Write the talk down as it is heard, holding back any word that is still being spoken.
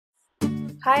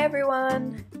Hi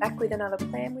everyone, back with another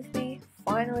plan with me.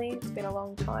 Finally, it's been a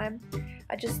long time.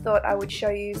 I just thought I would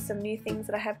show you some new things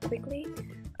that I have quickly.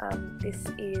 This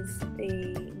is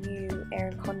the new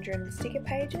Erin Condren sticker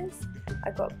pages. I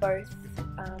got both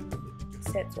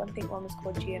sets. I think one was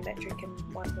called Geometric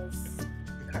and one was,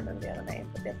 I can't remember the other name,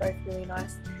 but they're both really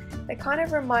nice. They kind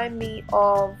of remind me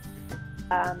of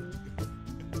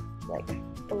like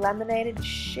laminated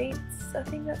sheets, I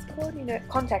think that's called, you know,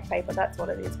 contact paper, that's what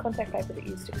it is, contact paper that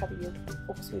you used to cover your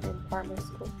books with in primary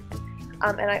school.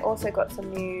 And I also got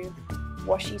some new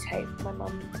washi tape. My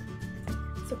mum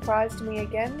surprised me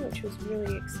again, which was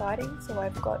really exciting, so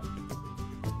I've got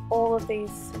all of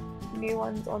these new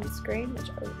ones on screen,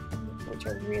 which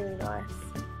are really nice,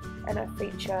 and I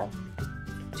feature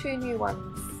 2 new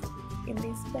ones in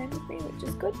this plan with me, which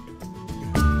is good.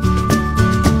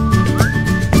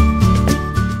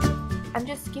 I'm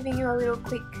just giving you a little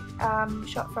quick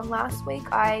shot from last week.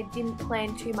 I didn't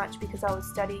plan too much because I was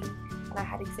studying and I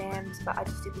had exams, but I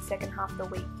just did the second half of the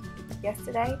week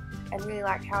yesterday and really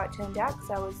liked how it turned out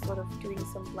because I was sort of doing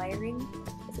some layering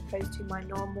as opposed to my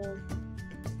normal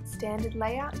standard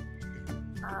layout.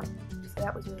 So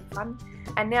that was really fun.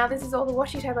 And now this is all the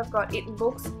washi tape I've got. It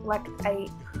looks like a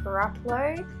crap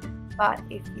load, but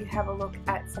if you have a look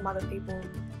at some other people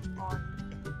on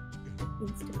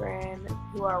Instagram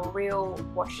who are real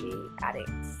washi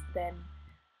addicts, then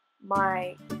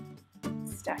my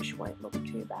stash won't look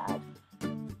too bad.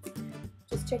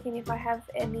 Just checking if I have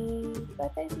any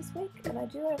birthdays this week, and I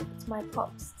do have. It's my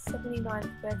Pop's 79th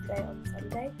birthday on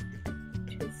Saturday,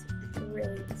 which is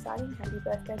really exciting. Happy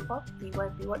birthday, Pop. He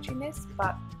won't be watching this,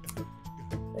 but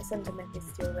the sentiment is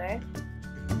still there.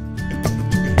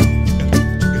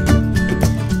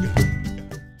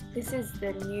 This is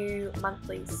the new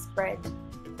monthly spread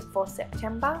for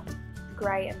September,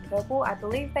 grey and purple. I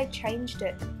believe they changed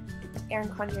it. Erin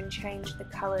Condren changed the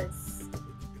colours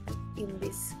in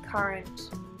this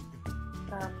current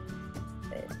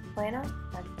planner,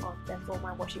 and that's all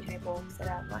my washi tape all set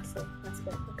out nicely. I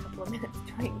spent a couple of minutes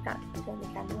doing that, turn the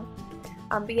camera.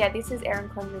 But yeah, this is Erin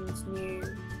Condren's new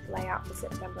layout for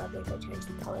September. I believe they changed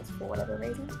the colours for whatever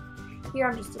reason. Here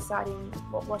I'm just deciding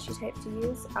what washi tape to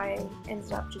use. I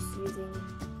ended up just using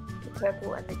the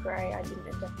purple and the grey. I didn't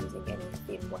end up using any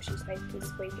thin washi tape this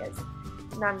week as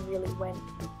none really went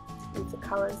with the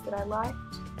colours that I liked.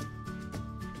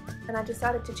 And I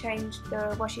decided to change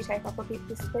the washi tape up a bit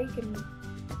this week and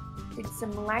did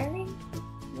some layering,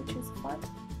 which was fun.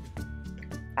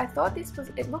 I thought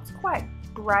it looks quite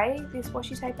grey, this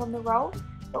washi tape on the roll,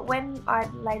 but when I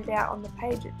laid it out on the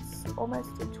page, it's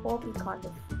almost a taupey kind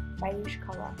of beige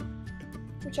colour,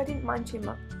 which I didn't mind too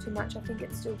much. I think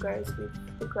it still goes with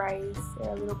the greys.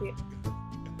 They're a little bit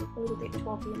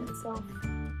taupey in itself.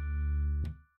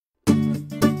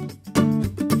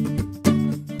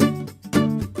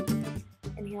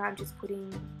 And here I'm just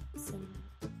putting some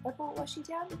purple washi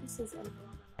down. This is another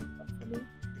one I got for me.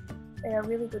 They're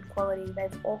really good quality.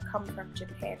 They've all come from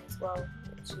Japan as well,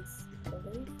 which is, I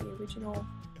believe, the original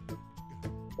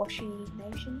washi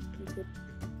nation. You could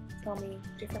tell me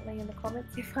differently in the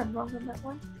comments if I'm wrong on that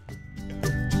one.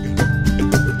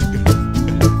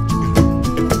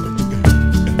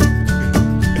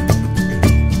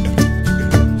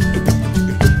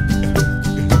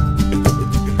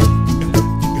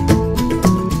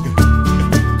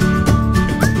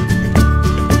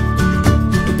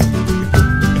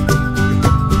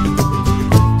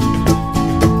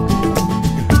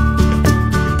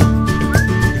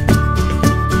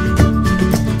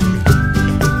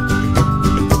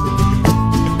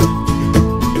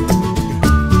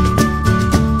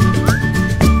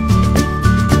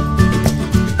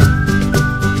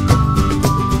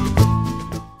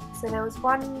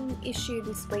 One issue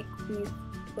this week with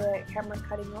the camera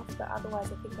cutting off, but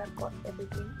otherwise I think I've got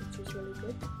everything, which is really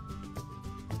good.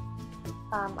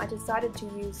 I decided to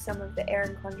use some of the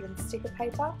Erin Condren sticker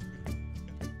paper.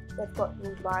 They've got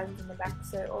little lines on the back,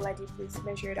 so all I did was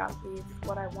measure it up with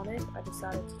what I wanted. I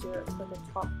decided to do it for the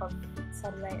top of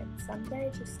Saturday and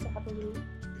Sunday, just to have a little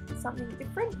something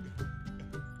different.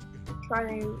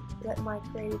 Trying to let my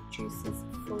creative juices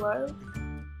flow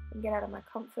and get out of my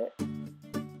comfort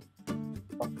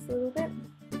box a little bit.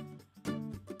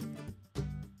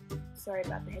 Sorry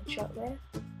about the headshot there.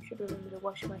 Should remember to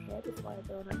wash my hair before I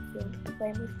go on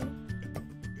playing with me.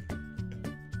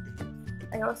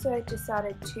 I also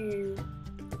decided to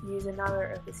use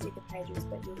another of the sticker pages,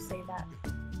 but you'll see that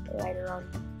later on.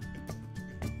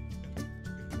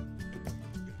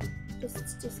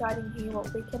 Just deciding here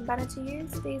what weekend banner to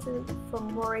use. These are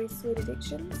from Rory's Sweet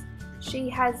Addictions. She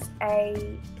has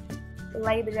a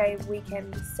Labor Day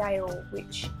weekend sale,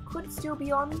 which could still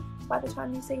be on by the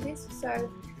time you see this, so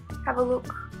have a look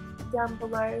down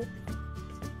below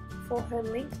for her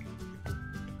link.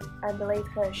 I believe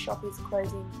her shop is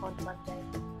closing on Monday.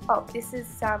 Oh, this is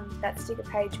that sticker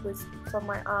page was from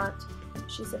my aunt.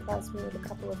 She surprised me with a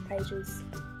couple of pages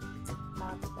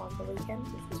on the weekend,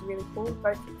 which was really cool.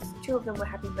 Two of them were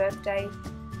happy birthday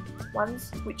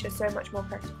ones, which are so much more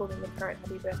practical than the current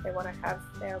happy birthday one I have.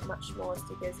 They are much smaller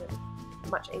stickers and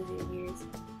much easier to use.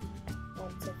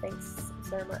 So thanks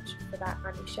so much for that,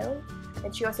 Auntie Shelley.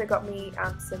 And she also got me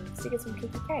some stickers from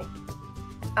Kiki K.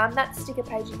 That sticker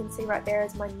page you can see right there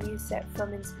is my new set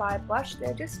from InspiredBlush.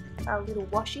 They're just little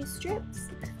washi strips,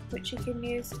 which you can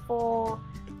use for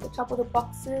the top of the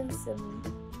boxes and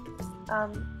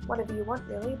whatever you want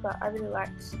really, but I really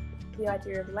liked the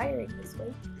idea of layering this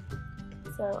week,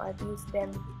 so I've used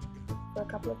them for a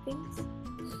couple of things.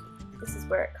 This is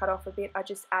where it cut off a bit. I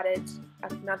just added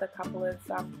another couple of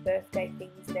birthday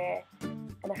things there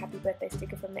and a happy birthday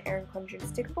sticker from the Erin Condren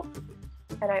sticker book,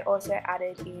 and I also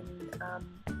added in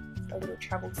a little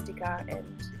travel sticker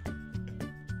and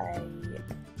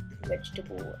a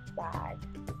vegetable bag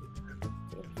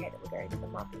to indicate that we're going to the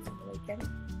markets on the weekend.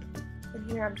 And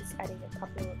here I'm just adding a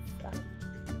couple of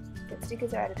different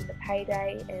stickers. I added in the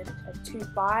payday and a to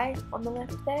buy on the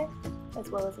left there, as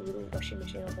well as a little washing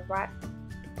machine on the right.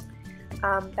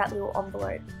 That little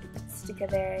envelope sticker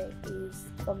there is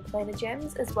from Planner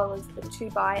Gems, as well as the to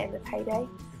buy and the payday.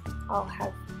 I'll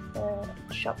have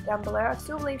the shop down below. I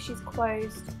still believe she's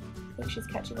closed. I think she's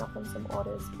catching up on some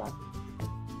orders, but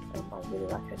I really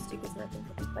like her stickers, and I think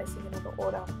I'll be placing another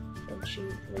order when she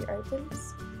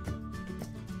reopens.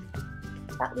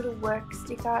 That little work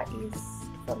sticker is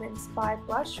from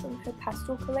InspiredBlush from her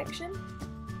pastel collection.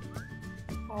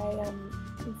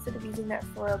 Instead of using that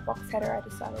for a box header, I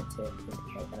decided to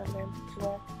indicate that I'm going to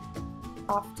work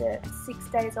after 6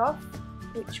 days off,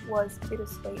 which was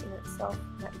bittersweet in itself.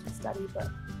 I had to study, but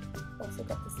also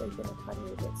got to sleep in a tiny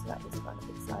little bit, so that was kind of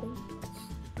exciting.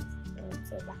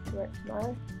 So back to work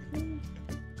tomorrow.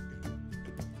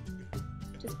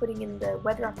 Just putting in the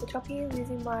weather up the top here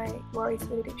using my Rory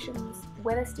Sweet Addictions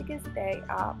weather stickers. They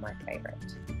are my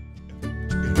favourite.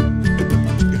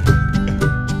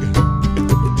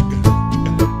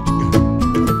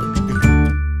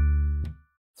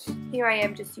 Here I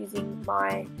am just using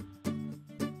my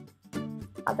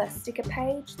other sticker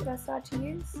page that I started to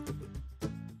use.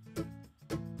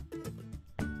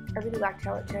 I really liked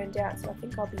how it turned out, so I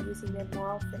think I'll be using them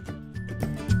more often.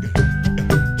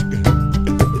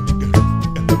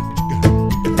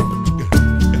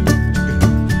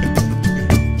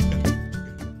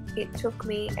 It took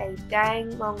me a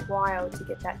dang long while to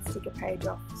get that sticker page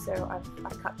off, so I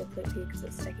cut the clip here because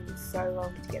it's taken me so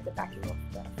long to get the backing off,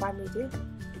 but I finally did.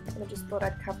 And I just thought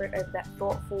I'd cover it over that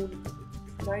thoughtful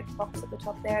note box at the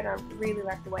top there, and I really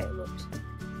liked the way it looked.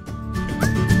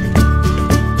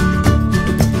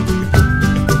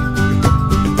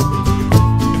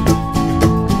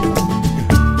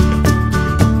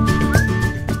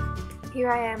 Here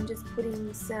I am just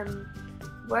putting some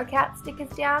workout stickers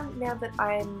down now that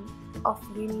I'm off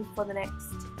uni for the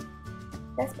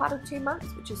best part of 2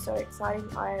 months, which is so exciting.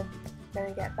 I'm going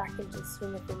to get back into the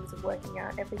swing of things of working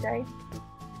out every day,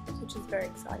 which is very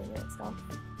exciting in itself.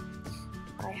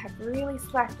 I have really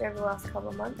slacked over the last couple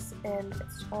of months, and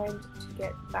it's time to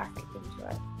get back into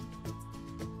it.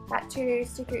 That too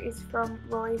sticker is from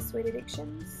Rory Sweet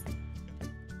Addictions.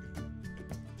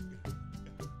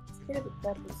 It's a bit of a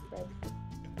purple spread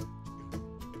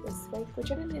this week,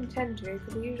 which I didn't intend to,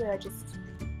 because usually I just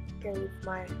go with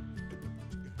my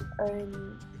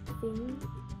own thing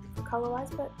colour-wise,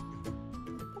 but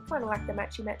I kind of like the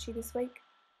matchy-matchy this week.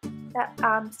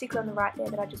 That sticker on the right there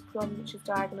that I just put on, which is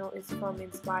diagonal, is from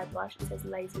InspiredBlush. It says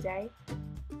Lazy Day.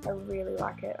 I really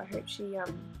like it. I hope she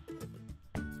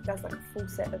does like a full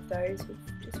set of those with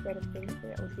just random things. I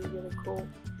think that would be really cool.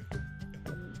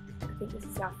 I think this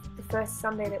is the first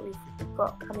Sunday that we've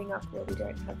got coming up where we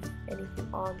don't have anything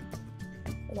on,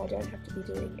 and I don't have to be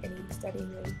doing any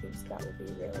studying or anything, so that will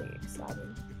be really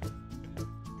exciting.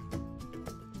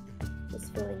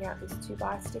 Just filling out this to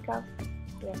buy sticker.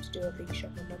 We have to do a big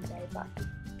shop on Monday, but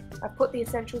I've put the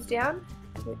essentials down,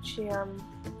 which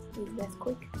is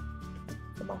Nesquik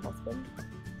for my husband.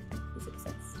 He's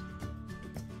obsessed.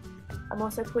 I'm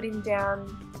also putting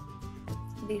down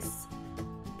this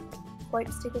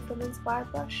quote sticker from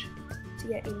InspiredBlush to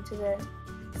get into the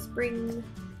spring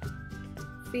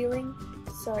feeling.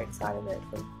 So excited that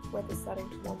the weather's starting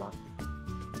to warm up.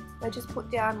 I just put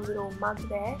down a little mug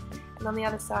there, and on the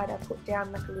other side I put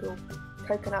down like a little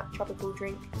coconut tropical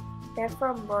drink. They're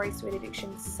from Rory Sweet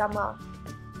Addictions Summer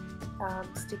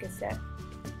sticker set.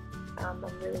 I'm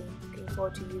really looking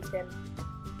forward to use them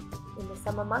in the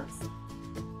summer months.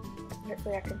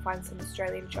 Hopefully I can find some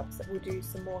Australian shops that will do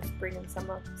some more spring and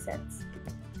summer sets.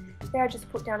 There I just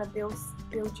put down a Build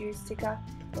You sticker,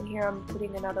 and here I'm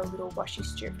putting another little washi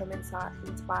strip from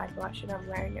InspiredBlush, and I'm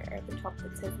layering it over the top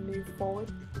that says Move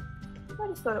Forward. I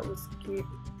just thought it was cute,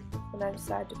 and I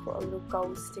decided to put a little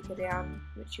gold sticker down,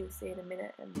 which you'll see in a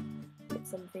minute, and put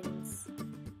some things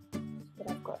that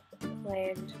I've got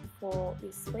planned for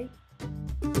this week.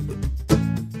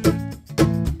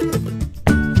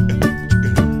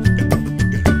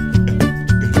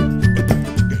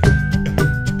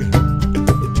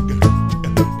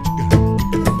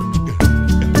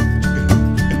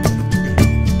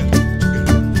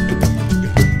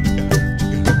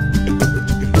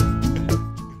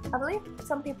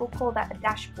 Some people call that a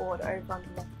dashboard over on the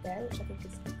left there, which I think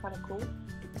is kind of cool.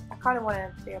 I kind of want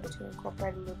to be able to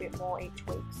incorporate a little bit more each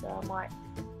week, so I might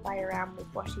play around with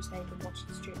washi tape and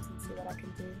washi strips and see what I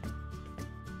can do.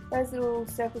 Those little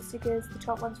circle stickers, the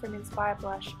top one's from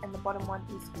InspiredBlush and the bottom one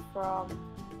is from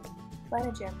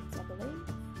PWMs, I believe.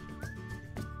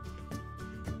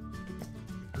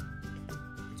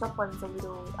 The top one's a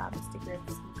little sticker of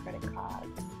some credit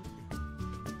cards.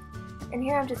 And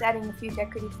here I'm just adding a few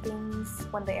decorative things,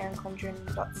 one of the Erin Condren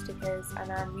dot stickers, and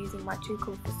I'm using my Too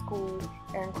Cool for School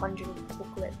Erin Condren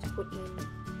booklet to put in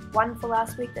one for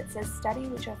last week that says study,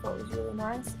 which I thought was really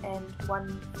nice, and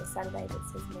one for Saturday that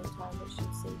says mealtime, which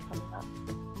you'll see coming up.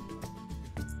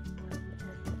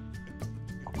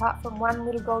 And apart from one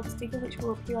little gold sticker which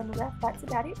will appear on the left, that's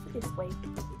about it for this week.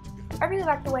 I really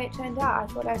like the way it turned out.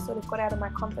 I thought I sort of got out of my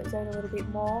comfort zone a little bit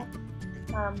more.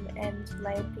 And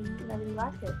layered things, and I really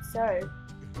like it. So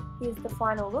here's the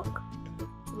final look.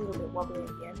 It's a little bit wobbly at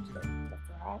the end, but that's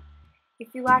alright.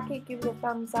 If you like it, give it a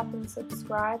thumbs up and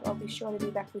subscribe. I'll be sure to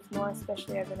be back with more,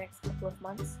 especially over the next couple of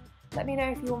months. Let me know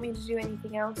if you want me to do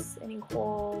anything else, any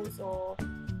hauls or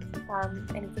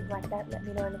anything like that. Let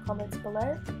me know in the comments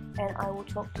below, and I will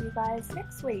talk to you guys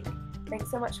next week. Thanks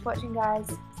so much for watching, guys.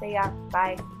 See ya.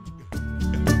 Bye.